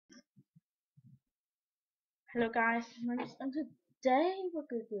Hello guys, and today we're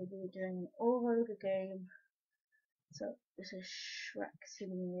going to be doing an all-road game. So this is Shrek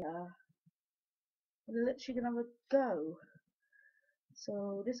Simulator. We're literally going to have a go.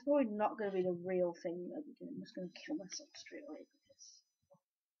 So this is probably not going to be the real thing at the beginning. I'm just going to kill myself straight away because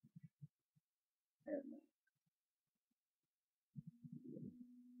I don't know.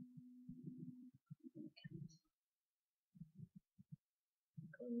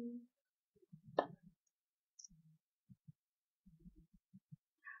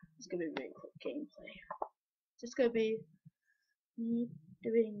 It's going to be a really quick gameplay. It's just going to be me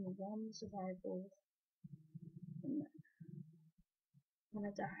doing one survival and then when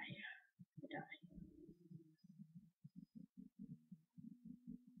I die, I die.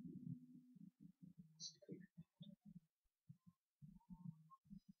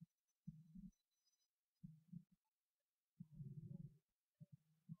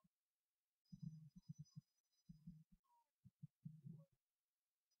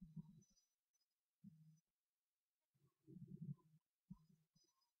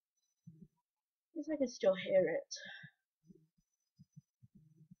 I guess I can still hear it.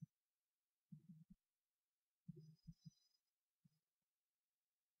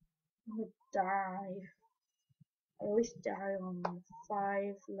 I'm gonna die. I always die on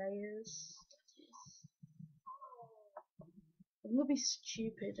 5 layers. I'm gonna be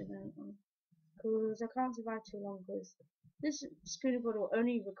stupid and then because I can't survive too long because this screenboard will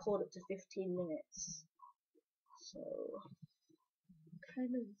only record up to 15 minutes. So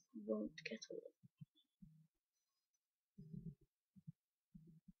kind of won't get all of it.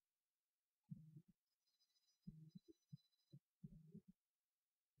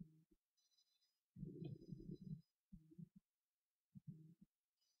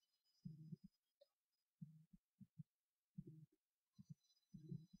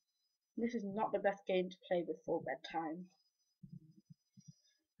 This is not the best game to play before bedtime.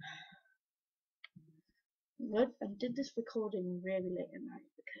 But I did this recording really late at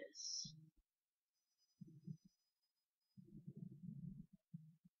night because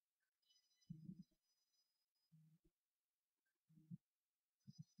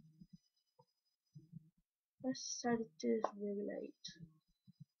I decided to do this really late.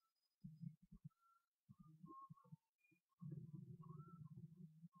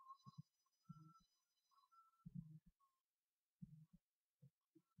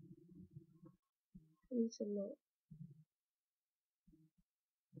 It's a lot.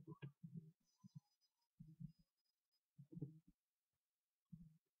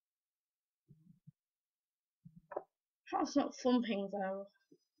 That's not thumping though.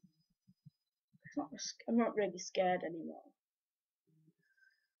 I'm not really scared anymore.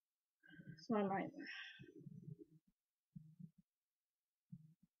 It's not a nightmare.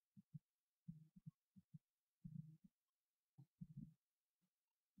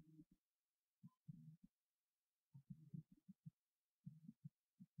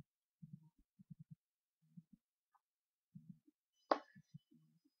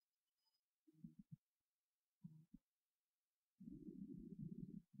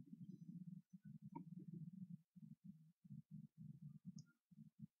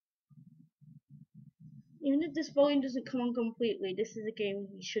 Even if this volume doesn't come on completely, this is a game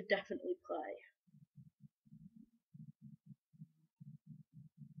you should definitely play.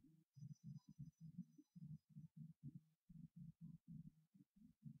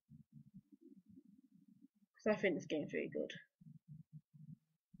 Because I think this game's really good.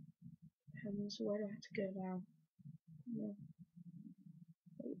 So where do I have to go now? Yeah.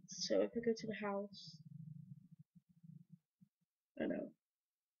 Wait, so if I go to the house, oh no.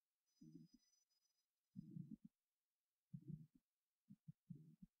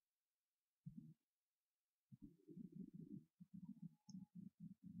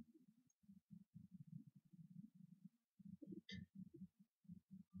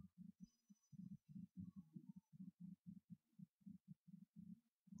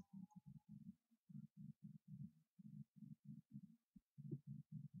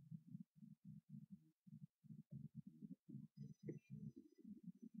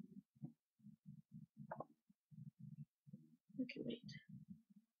 Okay, wait.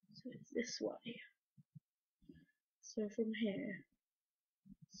 So it's this way. So from here,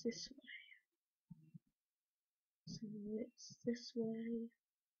 it's this way. So it's this way.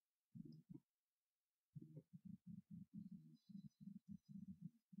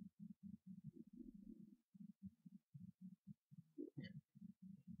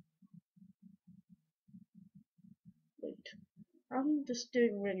 Wait. I'm just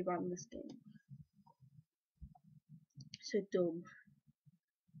doing really bad in this game. So dumb.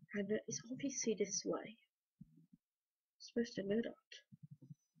 And it's obviously this way. Supposed to know that.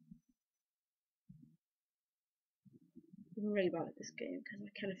 I'm really bad at this game because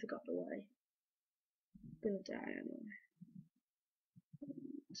I kind of forgot the way. I'm gonna die anyway.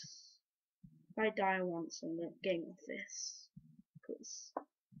 If I die once, I'm gonna game off this because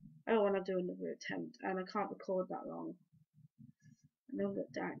I don't want to do another attempt, and I can't record that long. I know I'm gonna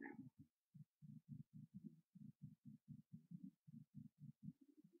die now.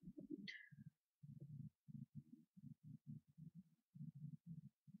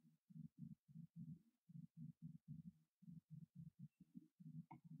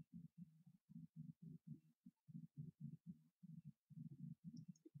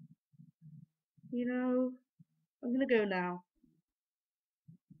 You know, I'm gonna go now.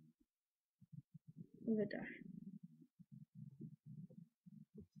 I'm gonna die.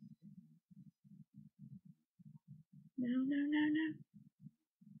 No, no, no, no.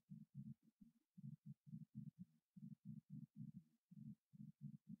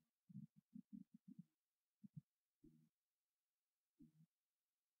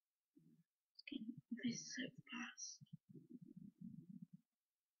 This game is so fast.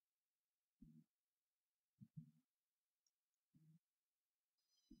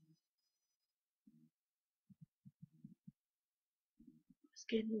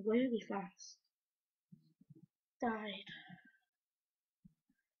 This game is really fast. Died.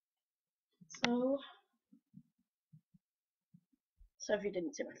 So if you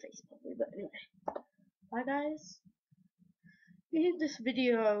didn't see my face probably, but anyway. Bye guys. In this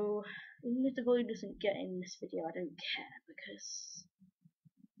video, even if the volume doesn't get in this video, I don't care because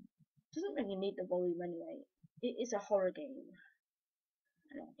it doesn't really need the volume anyway. It is a horror game.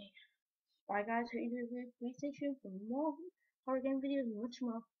 Anyway. Bye guys, hope you enjoyed. Please stay tuned for more horror game videos and much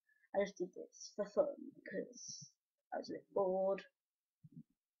more. I just did this for fun because I was a bit bored.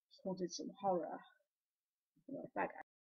 Just wanted some horror. Anyway, bye guys.